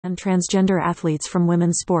and transgender athletes from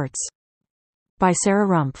women's sports. By Sarah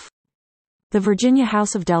Rumpf. The Virginia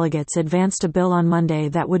House of Delegates advanced a bill on Monday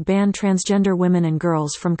that would ban transgender women and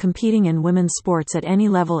girls from competing in women's sports at any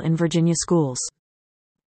level in Virginia schools.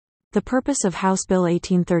 The purpose of House Bill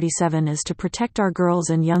 1837 is to protect our girls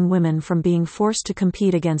and young women from being forced to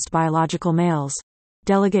compete against biological males,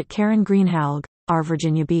 Delegate Karen Greenhalgh, R.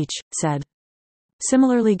 Virginia Beach, said.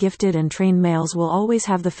 Similarly gifted and trained males will always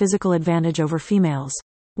have the physical advantage over females,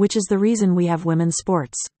 which is the reason we have women's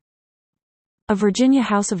sports. A Virginia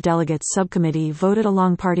House of Delegates subcommittee voted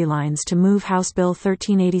along party lines to move House Bill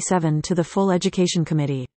 1387 to the Full Education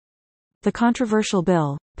Committee. The controversial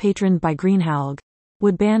bill, patroned by Greenhalgh,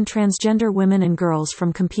 would ban transgender women and girls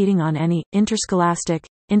from competing on any interscholastic,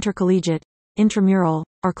 intercollegiate, intramural,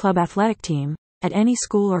 or club athletic team at any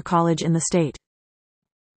school or college in the state.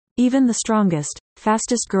 Even the strongest,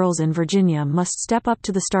 fastest girls in Virginia must step up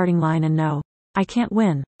to the starting line and know, "I can't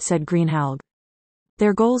win," said Greenhalgh.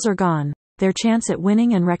 Their goals are gone, their chance at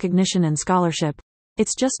winning and recognition and scholarship.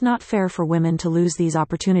 It's just not fair for women to lose these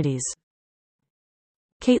opportunities.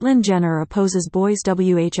 Caitlyn Jenner opposes boys'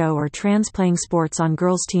 WHO or trans playing sports on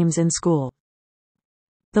girls' teams in school.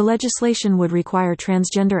 The legislation would require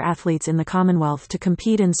transgender athletes in the Commonwealth to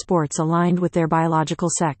compete in sports aligned with their biological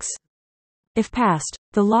sex. If passed,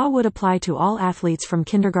 the law would apply to all athletes from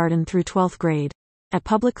kindergarten through 12th grade, at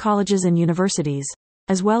public colleges and universities,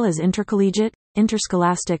 as well as intercollegiate,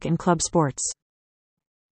 interscholastic and club sports.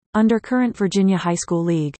 Under current Virginia High School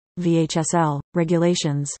League, VHSL,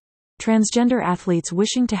 regulations, transgender athletes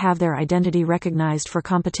wishing to have their identity recognized for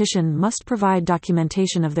competition must provide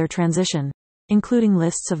documentation of their transition, including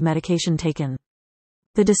lists of medication taken.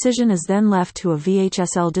 The decision is then left to a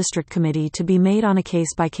VHSL district committee to be made on a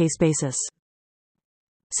case-by-case basis.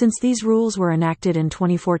 Since these rules were enacted in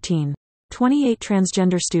 2014, 28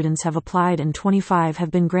 transgender students have applied and 25 have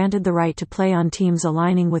been granted the right to play on teams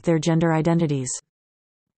aligning with their gender identities.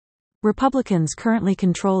 Republicans currently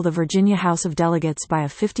control the Virginia House of Delegates by a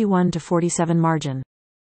 51-47 margin.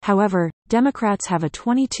 However, Democrats have a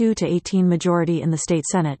 22-18 majority in the state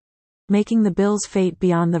Senate, making the bill's fate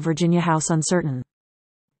beyond the Virginia House uncertain.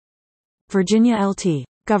 Virginia LT.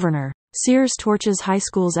 Governor Sears torches high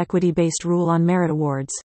schools' equity-based rule on merit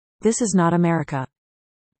awards. This is not America.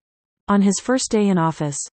 On his first day in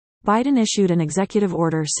office, Biden issued an executive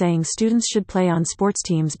order saying students should play on sports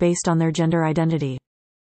teams based on their gender identity.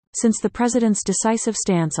 Since the president's decisive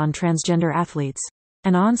stance on transgender athletes,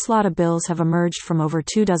 an onslaught of bills have emerged from over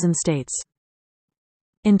 24 states.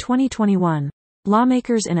 In 2021,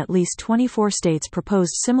 lawmakers in at least 24 states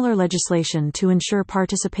proposed similar legislation to ensure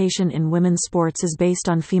participation in women's sports is based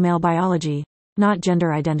on female biology, not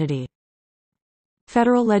gender identity.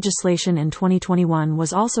 Federal legislation in 2021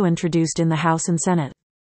 was also introduced in the House and Senate.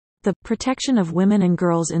 The Protection of Women and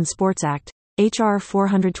Girls in Sports Act, H.R.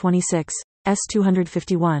 426, S.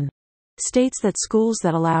 251, states that schools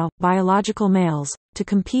that allow biological males to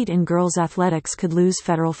compete in girls' athletics could lose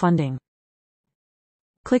federal funding.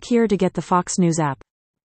 Click here to get the Fox News app.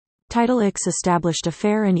 Title IX established a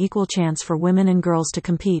fair and equal chance for women and girls to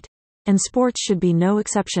compete, and sports should be no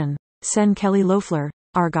exception, Sen Kelly Loeffler,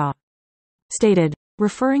 Argah, stated,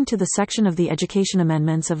 referring to the section of the Education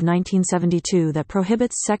Amendments of 1972 that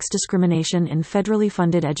prohibits sex discrimination in federally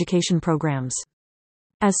funded education programs.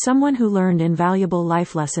 As someone who learned invaluable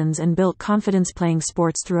life lessons and built confidence playing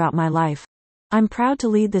sports throughout my life, I'm proud to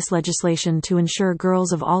lead this legislation to ensure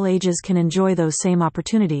girls of all ages can enjoy those same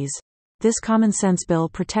opportunities. This common sense bill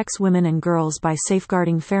protects women and girls by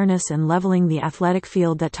safeguarding fairness and leveling the athletic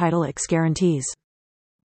field that Title IX guarantees.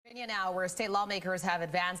 Now, where state lawmakers have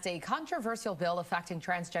advanced a controversial bill affecting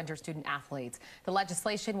transgender student athletes. The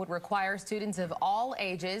legislation would require students of all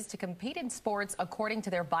ages to compete in sports according to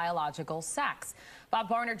their biological sex. Bob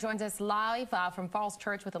Barner joins us live from Falls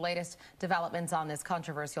Church with the latest developments on this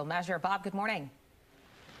controversial measure. Bob, good morning.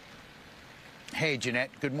 Hey,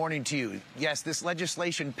 Jeanette, good morning to you. Yes, this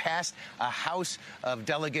legislation passed a House of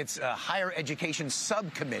Delegates Higher Education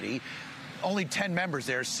Subcommittee. Only 10 members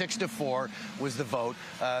there, 6-4 was the vote.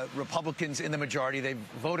 Republicans in the majority, they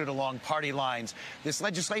voted along party lines. This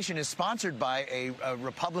legislation is sponsored by a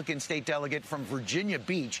Republican state delegate from Virginia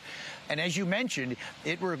Beach. And as you mentioned,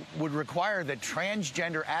 it would require that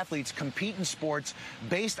transgender athletes compete in sports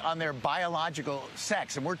based on their biological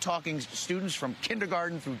sex. And we're talking students from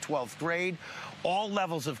kindergarten through 12th grade, all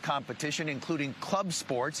levels of competition, including club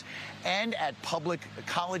sports, and at public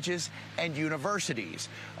colleges and universities.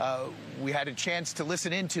 We had a chance to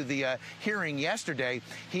listen into the hearing yesterday.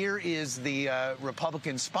 Here is the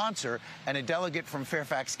Republican sponsor and a delegate from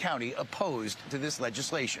Fairfax County opposed to this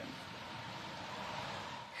legislation.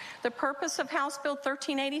 The purpose of House Bill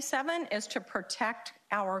 1387 is to protect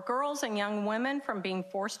our girls and young women from being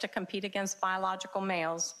forced to compete against biological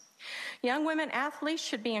males. Young women athletes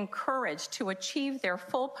should be encouraged to achieve their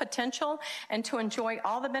full potential and to enjoy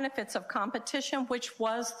all the benefits of competition, which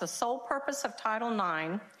was the sole purpose of Title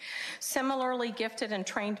IX. Similarly, gifted and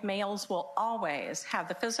trained males will always have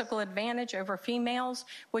the physical advantage over females,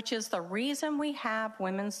 which is the reason we have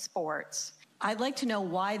women's sports. I'd like to know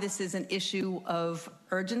why this is an issue of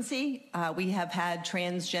urgency. We have had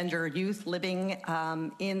transgender youth living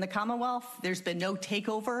in the Commonwealth. There's been no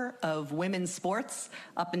takeover of women's sports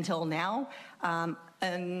up until now.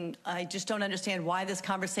 And I just don't understand why this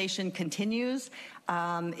conversation continues.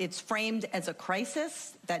 It's framed as a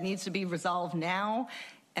crisis that needs to be resolved now.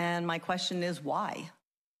 And my question is why?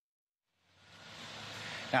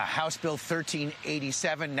 Now, House Bill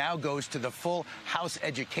 1387 now goes to the full House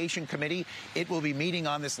Education Committee. It will be meeting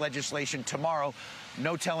on this legislation tomorrow.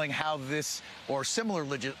 No telling how this or similar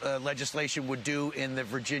legislation would do in the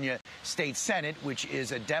Virginia State Senate, which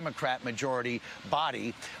is a Democrat majority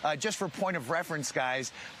body. Just for point of reference,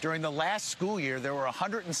 guys, during the last school year, there were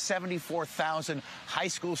 174,000 high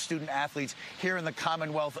school student athletes here in the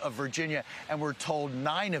Commonwealth of Virginia, and we're told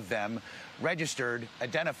 9 of them registered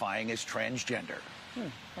identifying as transgender.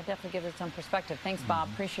 That definitely gives it some perspective. Thanks, Bob.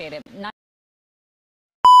 Appreciate it.